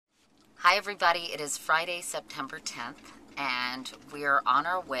Hi everybody, it is Friday, September 10th, and we're on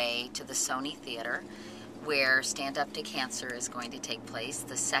our way to the Sony Theater where Stand Up to Cancer is going to take place,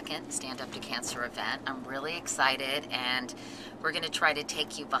 the second Stand Up to Cancer event. I'm really excited, and we're going to try to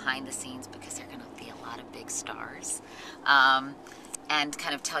take you behind the scenes because there are going to be a lot of big stars. And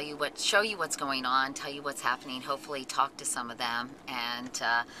kind of show you what's going on, tell you what's happening, hopefully talk to some of them. And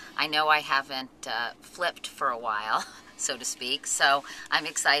I know I haven't flipped for a while, so to speak, so I'm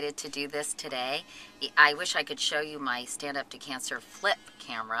excited to do this today. I wish I could show you my Stand Up to Cancer flip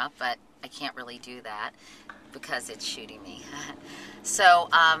camera, but I can't really do that because it's shooting me. So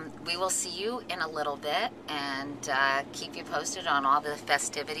we will see you in a little bit, and keep you posted on all the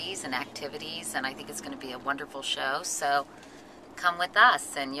festivities and activities, and I think it's going to be a wonderful show. So come with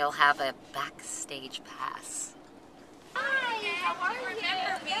us, and you'll have a backstage pass. Hi, how are you?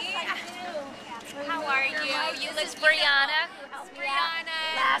 Remember me? Yes, I do. How are you? You look Brianna. Brianna.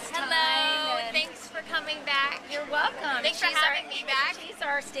 Last Hello. time. Thanks for coming back. You're welcome. Thanks for having me back. She's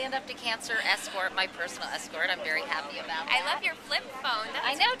our Stand Up to Cancer escort, my personal escort. I'm very happy about that. I love your flip phone. That's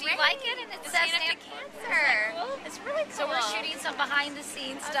I know. Do you great. like it? And it says Stand Up to Cancer. Cool. It's really cool. So we're shooting some behind the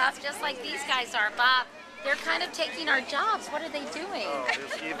scenes stuff, just like these guys are. Bob, they're kind of taking our jobs. What are they doing? Oh,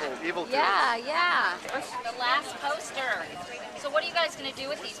 there's evil kids. Yeah. The last poster. So what are you guys going to do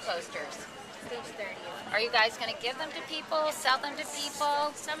with these posters? Stage 30. Are you guys going to give them to people, sell them to people?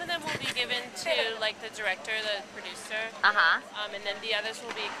 Some of them will be given to like the director, the producer, Uh-huh. and then the others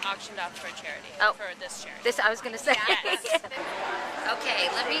will be auctioned off for charity, Oh. for this charity. This, I was going to say. Yes. Okay,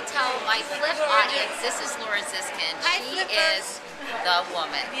 let me tell my flip audience, this is Laura Ziskin. She is the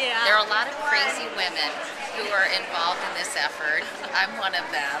woman. Yeah. There are a lot of crazy women who are involved in this effort. I'm one of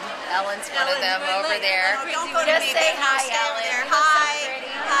them. Ellen's one of them over there. Just say hi, Ellen. Hi.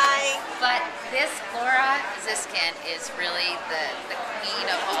 Hi. But this Laura Ziskin is really the queen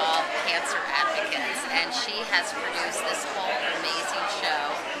of all cancer advocates, and she has produced this whole amazing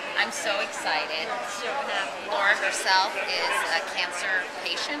show. I'm so excited. Laura herself is a cancer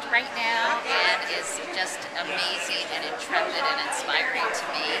patient right now and is just amazing and intrepid and inspiring to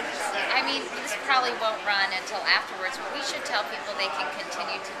me. I mean, this probably won't run until afterwards, but we should tell people they can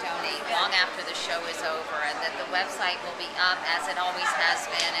continue to donate long after the show is over, and that the website will be up as it always has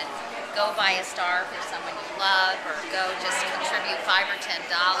been, and go buy a star for someone you love, or go just contribute $5 or $10.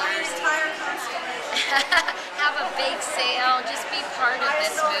 Have a bake sale, just be part of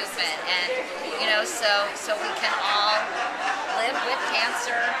this movement, and you know, so we can all live with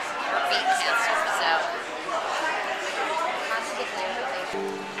cancer or beat cancer. So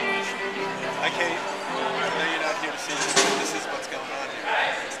Hi, Kate. I know you're not here to see this, but this is what's going on here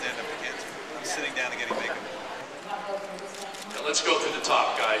at Stand Up to Cancer. I'm sitting down and getting makeup. Now let's go through the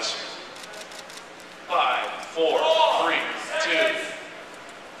top, guys. 5, 4, 3, 2.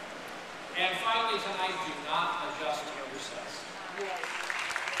 And finally tonight, do not adjust your recess.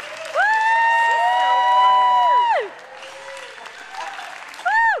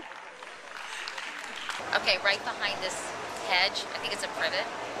 okay, right behind this hedge, I think it's a privet.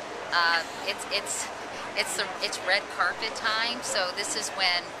 It's red carpet time, so this is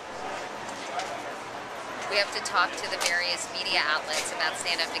when we have to talk to the various media outlets about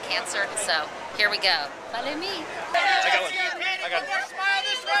Stand Up to Cancer. So here we go. Follow me. I got one. Smile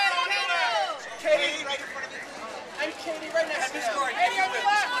this way, Katie, right in front of you. And Katie, right next to you. Katie, on the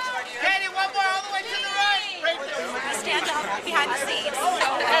left. Katie, one more, all the way to the right. Stand up behind the scenes.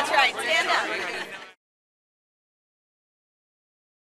 That's right. Stand up.